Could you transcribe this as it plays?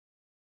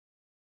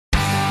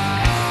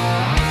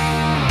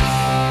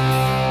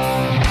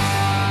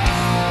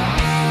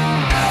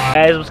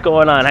Guys, what's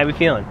going on? How you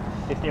feeling?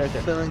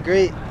 Feeling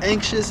great.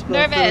 Anxious,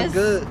 but nervous.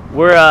 Feeling good.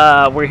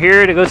 We're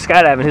here to go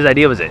skydiving. Whose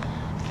idea was it?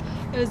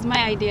 It was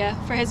my idea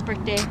for his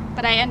birthday,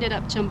 but I ended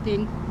up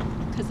jumping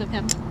because of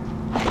him.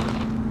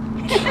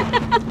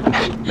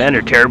 Men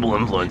are terrible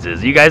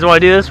influences. You guys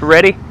want to do this? We're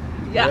ready?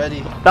 Yeah.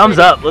 Ready. Thumbs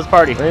up. Let's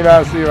party. Hey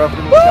now, see you up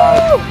in the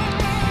sky.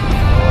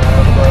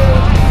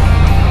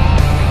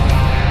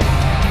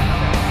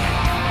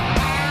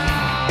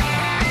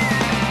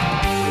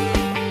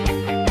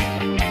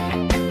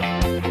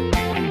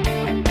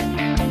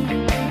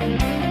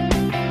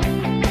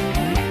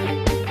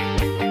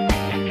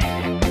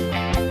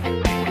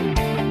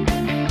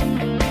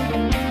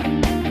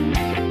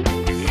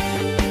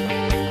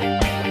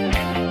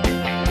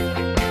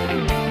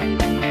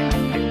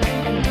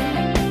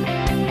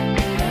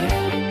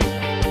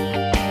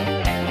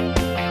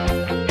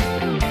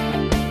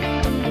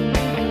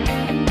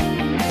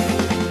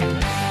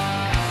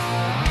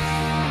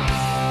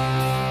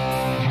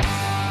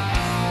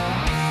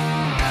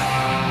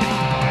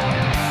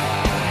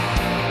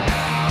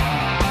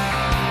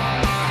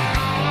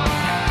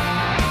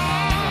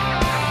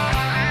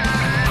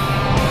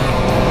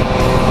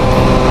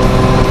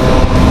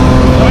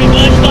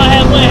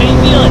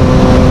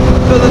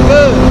 Feeling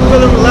good.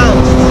 Feeling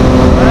relaxed.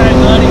 Alright,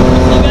 buddy. We'll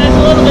see you guys in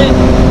a little bit.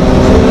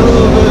 See you in a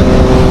little bit.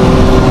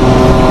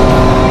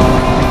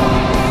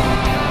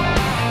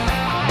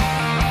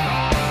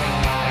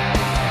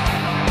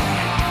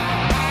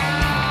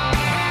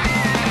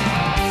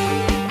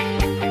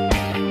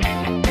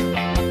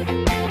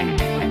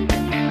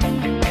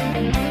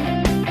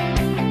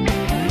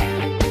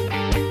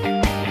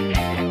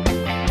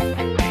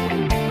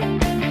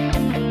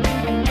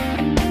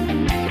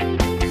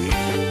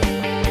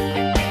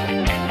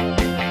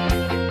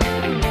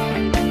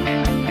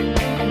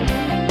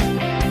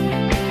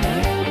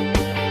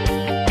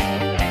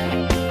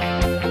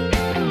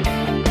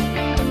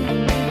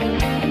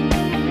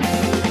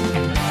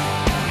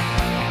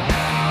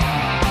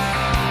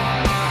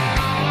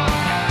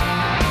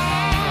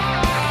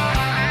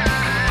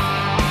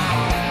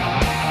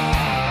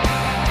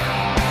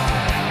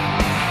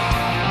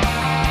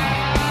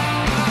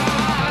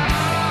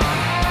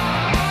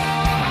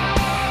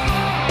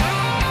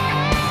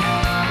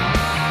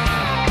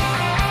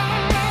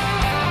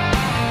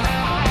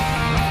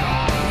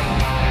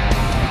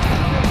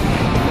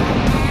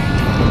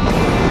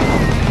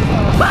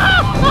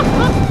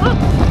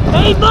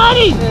 Hey,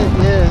 buddy!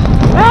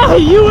 Yeah. Hey,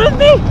 you with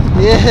me?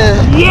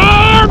 Yeah.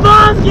 Yeah,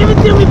 boss! Give it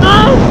to me,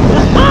 boss!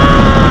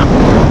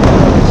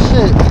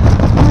 Shit.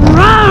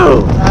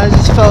 Bro! I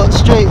just felt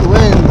straight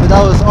wind, but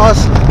that was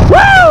awesome.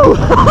 Woo!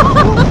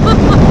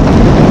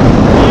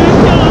 You're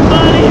killing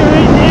buddy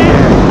right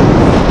there!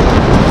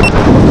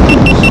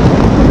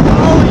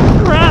 Holy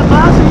crap,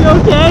 boss, are you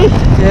okay?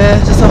 Yeah,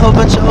 just a whole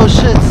bunch of old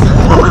shits.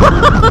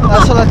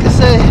 That's all I can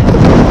say.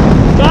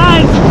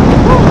 Guys,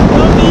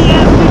 don't be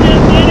yes, we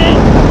just did it!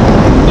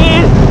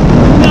 Man,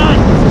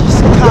 nuts!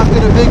 Just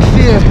conquered a big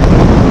fear.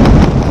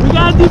 We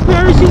gotta do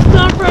parachute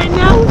stuff right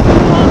now.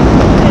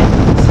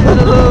 See you in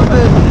a little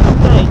bit.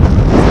 Hey.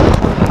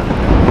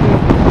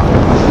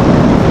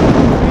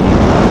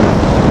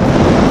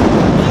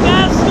 You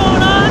guys, what's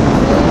going on?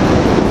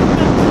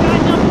 Got some sky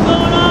jumping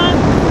going on.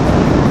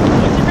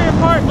 What's your favorite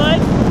part, bud?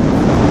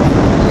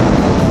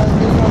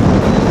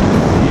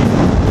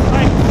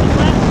 Alright, sit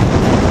back.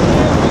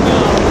 There we go.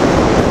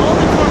 Hold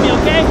it for me,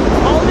 okay?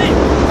 Hold it.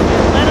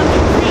 Let them do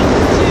 3,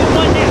 2,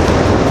 1 now.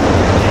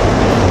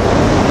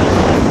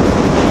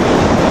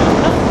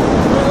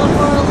 A little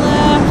more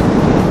left.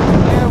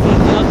 There we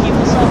go. Keep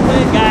us up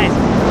good, guys.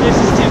 This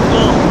is too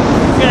cool.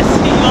 We're gonna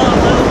see you all in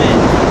a little bit.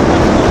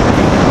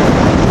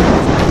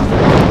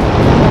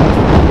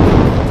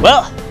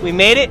 Well, we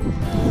made it.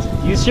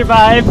 You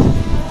survived.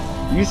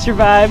 You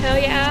survived. Hell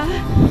yeah.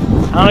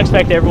 I don't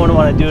expect everyone to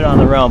want to do it on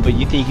their own, but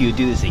you think you would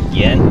do this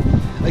again?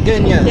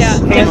 Again, yes. Yeah.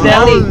 Hands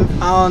down?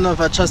 I don't know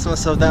if I trust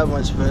myself that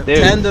much, but Dude.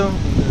 tandem.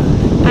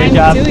 Great I'm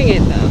job. doing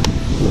it though.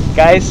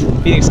 Guys,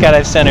 Phoenix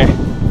Skydive Center.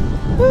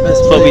 Best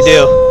That's what we place.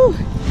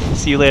 do.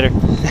 See you later.